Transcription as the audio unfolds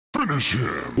Finish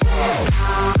him!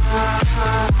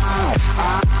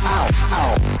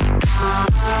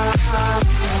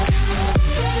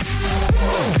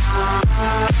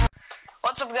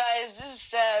 What's up, guys? This is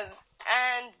Seb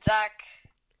and Zach.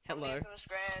 Hello. From the Infamous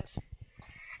Brands.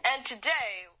 And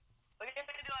today, we're going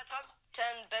to do our top 10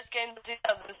 best games of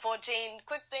 2014.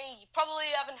 Quick thing, you probably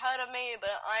haven't heard of me, but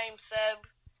I'm Seb.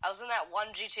 I was in that one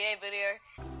GTA video.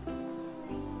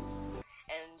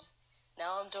 And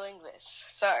now I'm doing this.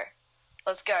 So,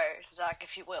 let's go, Zach,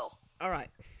 if you will. Alright.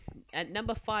 At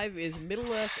number 5 is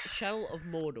Middle-earth: Shadow of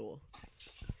Mordor.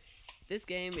 This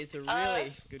game is a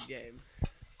really good game.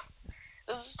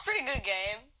 This is a pretty good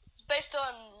game. It's based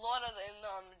on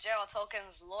J.R.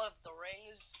 Tolkien's Lord of the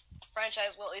Rings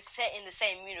franchise. Well, it's set in the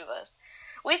same universe.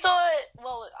 We thought,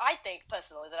 well, I think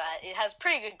personally that it has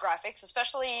pretty good graphics,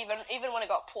 especially even when it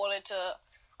got ported to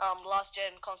last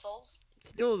gen consoles.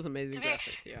 Still is amazing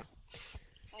graphics, yeah.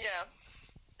 Yeah.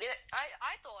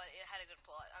 I thought it had a good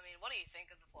plot. I mean, what do you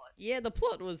think of the plot? Yeah, the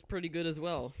plot was pretty good as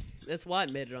well. That's why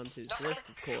it made it onto this list,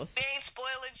 of course. We ain't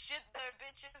spoiling shit though,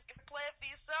 bitches. Go play it for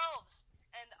yourselves.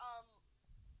 And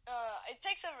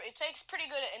it takes pretty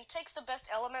good. It takes the best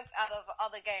elements out of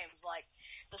other games, like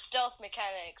the stealth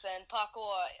mechanics and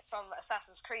parkour from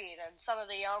Assassin's Creed, and some of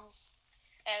the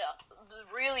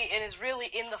it is really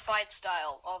in the fight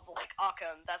style of like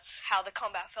Arkham. That's how the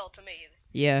combat felt to me.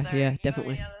 Yeah, So, yeah,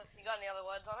 definitely. You got any other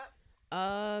words on it?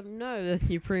 No,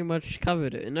 you pretty much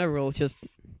covered it. In overall, it's just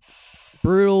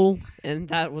brutal, and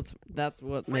that's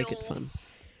what make it fun.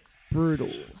 Brutal.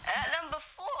 At number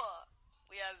 4,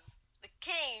 we have the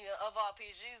king of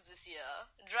RPGs this year,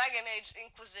 Dragon Age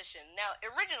Inquisition. Now,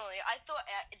 originally, I thought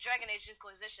Dragon Age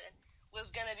Inquisition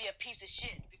was gonna be a piece of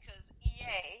shit because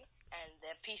EA and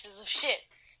they're pieces of shit.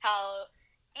 How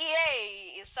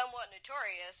EA is somewhat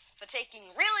notorious for taking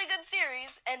really good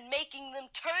series and making them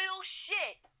total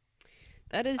shit.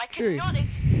 That is true.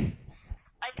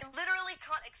 I literally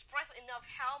can't express enough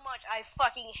how much I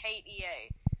fucking hate EA.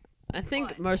 I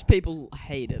think most people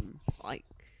hate him. Like,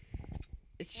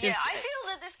 it's just. Yeah, I feel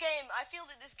that this game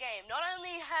not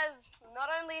only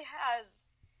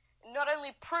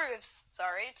proves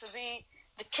to be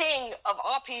the king of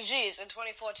RPGs in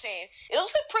 2014, it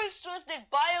also proves to us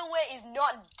that BioWare is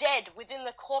not dead within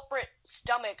the corporate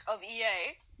stomach of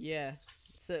EA. Yeah.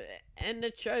 So, and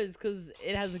it shows because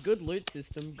it has a good loot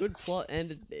system, good plot,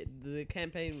 and the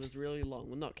campaign was really long.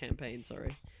 Well, not campaign,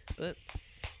 sorry, but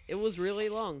it was really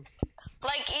long.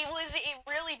 Like, it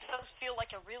really does feel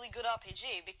like a really good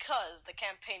RPG because the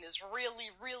campaign is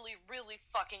really, really, really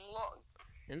fucking long.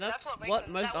 And that's what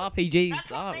most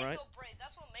RPGs are, right?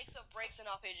 That's what makes or breaks an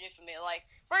RPG for me. Like,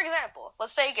 for example,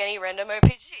 let's take any random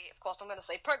RPG. Of course, I'm gonna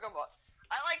say Pokemon.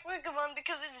 I like Pokemon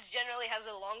because it just generally has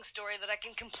a long story that I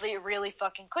can complete really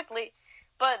fucking quickly,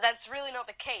 but that's really not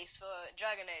the case for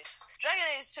Dragon Age. Dragon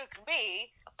Age took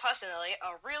me, personally,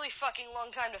 a really fucking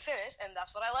long time to finish, and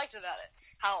that's what I liked about it.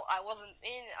 How I wasn't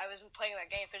playing that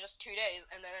game for just 2 days,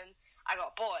 and then I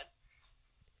got bored.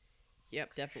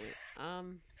 Yep, definitely.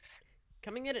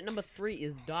 Coming in at number 3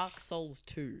 is Dark Souls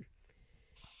 2.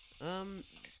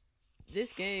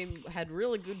 This game had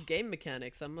really good game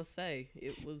mechanics, I must say.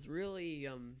 It was really,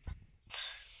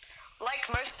 like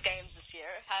most games this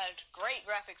year, had great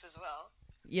graphics as well.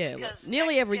 Yeah,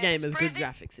 nearly every game has good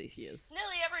graphics these years.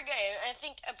 Nearly every game, I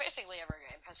think basically every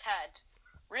game, has had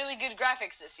really good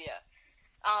graphics this year.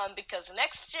 Because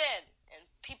next gen, and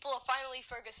people are finally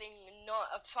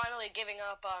finally giving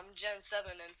up Gen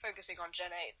 7 and focusing on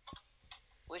Gen 8.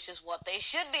 Which is what they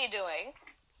should be doing.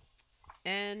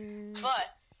 I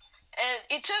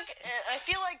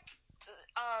feel like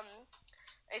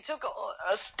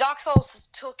Dark Souls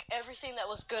took everything that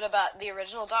was good about the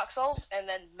original Dark Souls and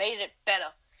then made it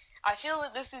better. I feel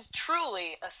that this is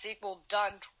truly a sequel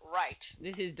done right.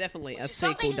 This is definitely a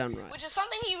sequel done right. Which is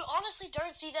something you honestly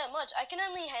don't see that much. I can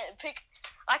only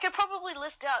I could probably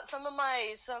list out some of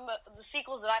the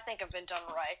sequels that I think have been done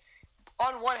right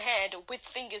on one hand with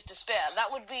fingers to spare.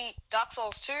 That would be Dark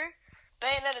Souls 2,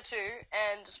 Bayonetta 2,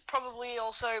 and probably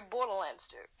also Borderlands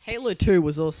 2. Halo 2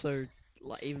 was also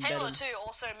even better. Halo 2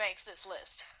 also makes this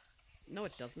list. No,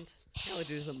 it doesn't. Halo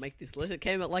 2 doesn't make this list. It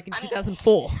came out in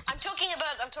 2004. I'm talking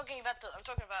about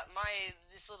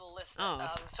this little list that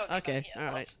I was talking about here.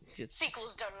 Alright.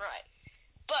 Sequels done right.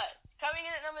 But coming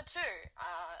in at number 2,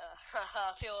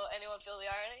 anyone feel the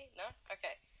irony? No?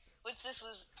 Okay. This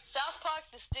was South Park: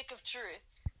 The Stick of Truth.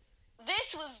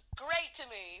 This was great to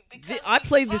me because I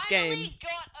played this game. We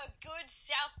got a good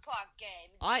South Park game.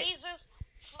 Jesus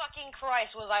fucking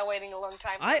Christ, was I waiting a long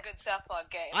time for a good South Park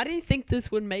game. I didn't think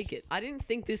this would make it. I didn't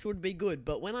think this would be good,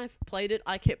 but when I played it,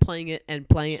 I kept playing it and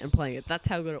playing it and playing it. That's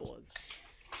how good it was.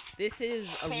 This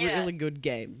is a Yeah. really good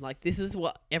game. Like, this is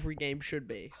what every game should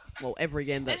be. Well, every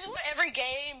game that... This is what every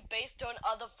game based on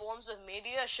other forms of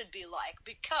media should be like,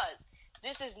 because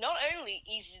this is not only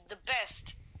the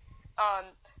best,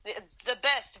 the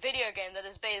best video game that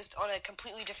is based on a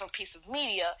completely different piece of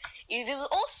media, it is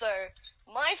also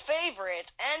my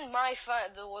favorite and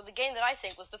the game that I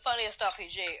think was the funniest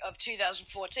RPG of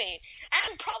 2014,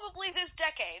 and probably this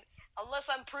decade, unless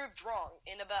I'm proved wrong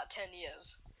in about 10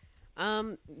 years.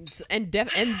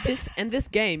 This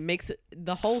game makes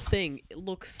the whole thing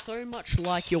look so much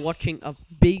like you're watching a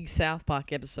big South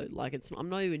Park episode. Like, I'm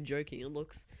not even joking. It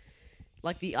looks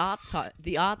like the art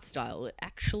style. It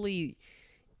actually,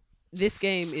 this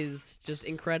game is just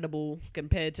incredible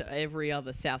compared to every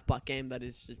other South Park game that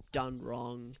is just done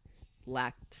wrong,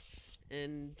 lacked,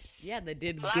 and yeah, they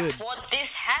did Lacked good. what this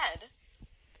had.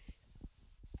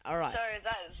 All right. So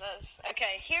that's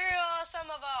okay. Here are some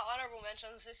of our honorable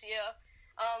mentions this year.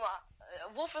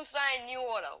 Wolfenstein New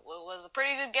Order was a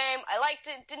pretty good game. I liked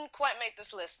it. Didn't quite make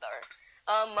this list though.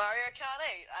 Mario Kart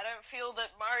 8. I don't feel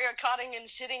that Mario Karting and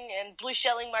shitting and blue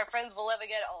shelling my friends will ever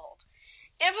get old.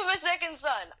 Infamous Second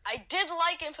Son. I did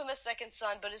like Infamous Second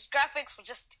Son, but its graphics were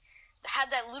just had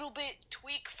that little bit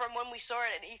tweak from when we saw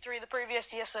it at E3 the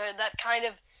previous year, so that kind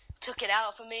of took it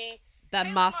out for me. That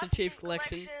Halo Master Chief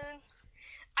Collection.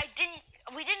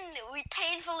 We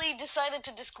painfully decided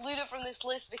to exclude it from this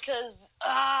list because,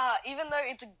 even though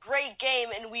it's a great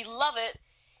game and we love it,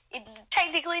 it's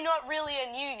technically not really a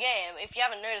new game. If you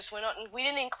haven't noticed, we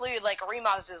didn't include, like,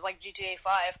 remasters like GTA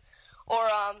 5, or,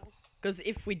 Because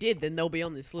if we did, then they'll be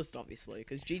on this list, obviously,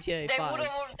 because GTA 5...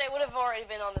 They would have already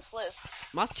been on this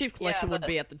list. Master Chief Collection would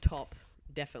be at the top,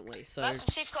 definitely, so...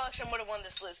 Master Chief Collection would have won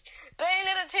this list.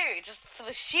 Bayonetta 2, just for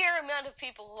the sheer amount of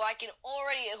people who I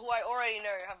already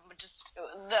know just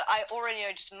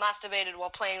masturbated while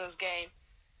playing this game.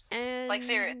 And... Like,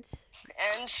 serious.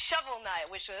 And Shovel Knight,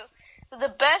 which was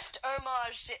the best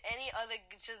homage to any other,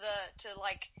 to the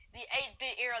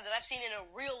 8-bit era that I've seen in a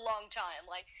real long time.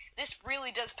 Like, this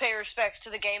really does pay respects to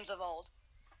the games of old.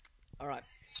 Alright.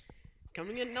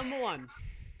 Coming in number 1.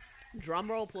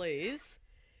 Drumroll, please.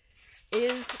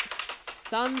 Is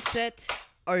Sunset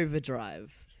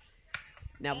Overdrive.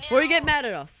 Now, before you get mad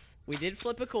at us, we did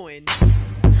flip a coin.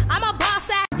 I'm a boss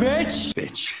ass Bitch.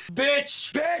 Bitch.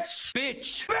 Bitch. Bitch.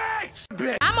 Bitch. Bitch.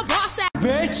 Bitch. I'm a boss ass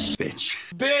Bitch. Bitch.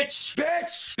 Bitch.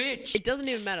 Bitch. Bitch. It doesn't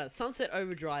even matter. Sunset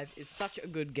Overdrive is such a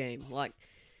good game. Like,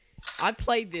 I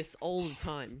played this all the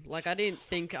time. Like, I didn't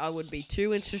think I would be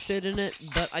too interested in it,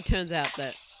 but it turns out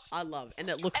that I love it. And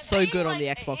it looks so good on the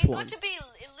Xbox One. It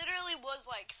literally was,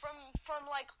 like, from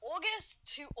like, August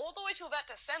to all the way to about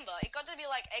December, it got to be,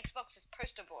 like, Xbox's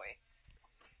poster boy.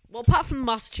 Well, apart from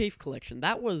Master Chief Collection,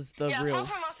 that was the real... apart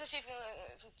from Master Chief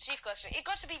Collection, it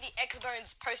got to be the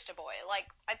Xbone's poster boy. Like,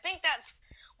 I think that's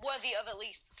worthy of at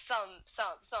least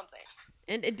something.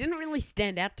 And it didn't really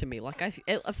stand out to me. Like,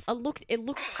 it looked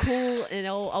cool, and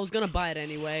I was gonna buy it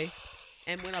anyway.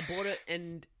 And when I bought it,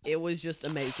 and it was just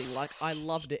amazing. Like, I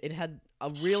loved it. It had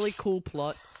a really cool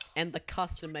plot, and the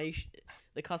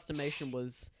customization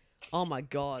was, oh my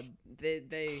god,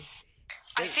 I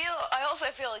also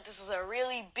feel like this was a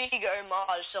really big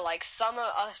homage to like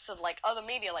other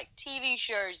media, like TV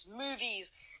shows,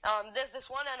 movies. There's this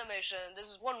one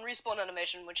Respawn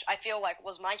animation, which I feel like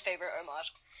was my favorite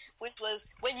homage, which was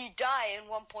when you die in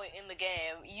one point in the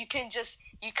game, you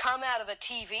come out of a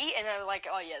TV, and I'm like,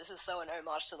 oh yeah, this is so an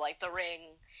homage to like The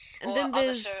Ring, and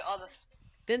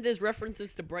then there's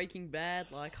references to Breaking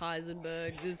Bad, like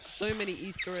Heisenberg. There's so many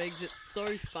Easter eggs. It's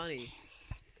so funny.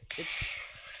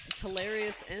 It's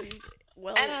hilarious and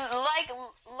well. And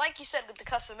like you said with the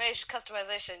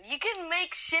customization, you can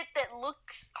make shit that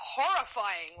looks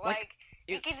horrifying. Like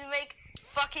you can make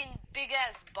fucking big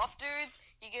ass buff dudes.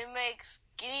 You can make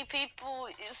skinny people.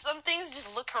 Some things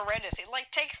just look horrendous. It like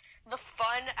takes the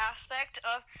fun aspect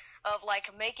of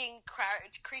like making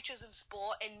creatures in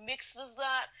sport and mixes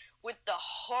that with the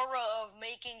horror of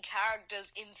making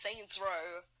characters in Saints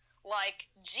Row. Like,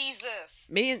 Jesus.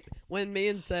 When me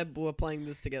and Seb were playing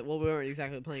this together, well, we weren't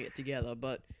exactly playing it together,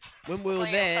 but when we were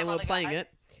there and we were playing it,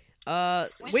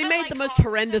 we made the most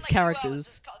horrendous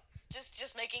characters.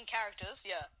 Just making characters,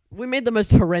 yeah. We made the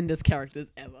most horrendous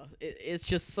characters ever. It's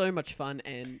just so much fun,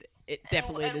 and it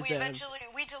definitely deserved.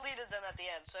 We deleted them at the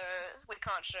end, so we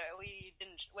can't show.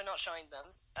 We're not showing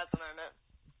them at the moment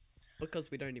because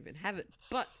we don't even have it.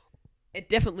 But it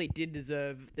definitely did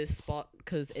deserve this spot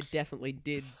because it definitely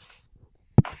did.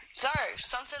 So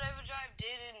Sunset Overdrive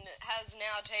has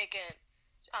now taken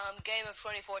Game of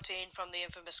 2014 from the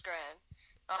infamous Grand.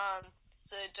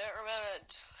 So don't remember.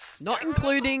 Not don't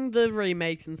including the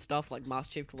remakes and stuff like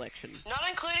Master Chief Collection. Not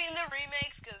including the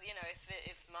remakes, because, you know,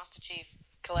 if Master Chief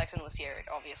Collection was here, it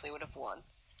obviously would have won.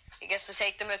 It gets to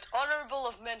take the most honorable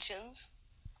of mentions.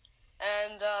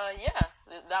 And, yeah,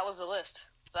 that was the list.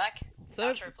 Zach? So,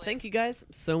 outro, please. thank you guys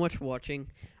so much for watching.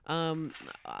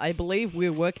 I believe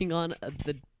we're working on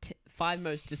the 5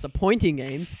 most disappointing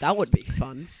games. That would be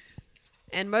fun.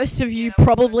 And most of you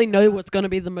probably know what's going to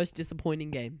be the most disappointing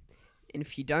game. And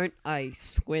if you don't, I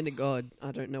swear to God,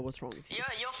 I don't know what's wrong with you.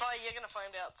 Yeah, you're gonna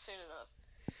find out soon enough.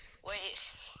 Wait,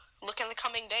 look in the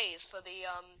coming days for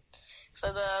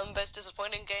the most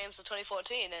disappointing games of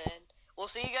 2014, and we'll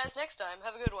see you guys next time.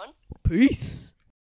 Have a good one. Peace.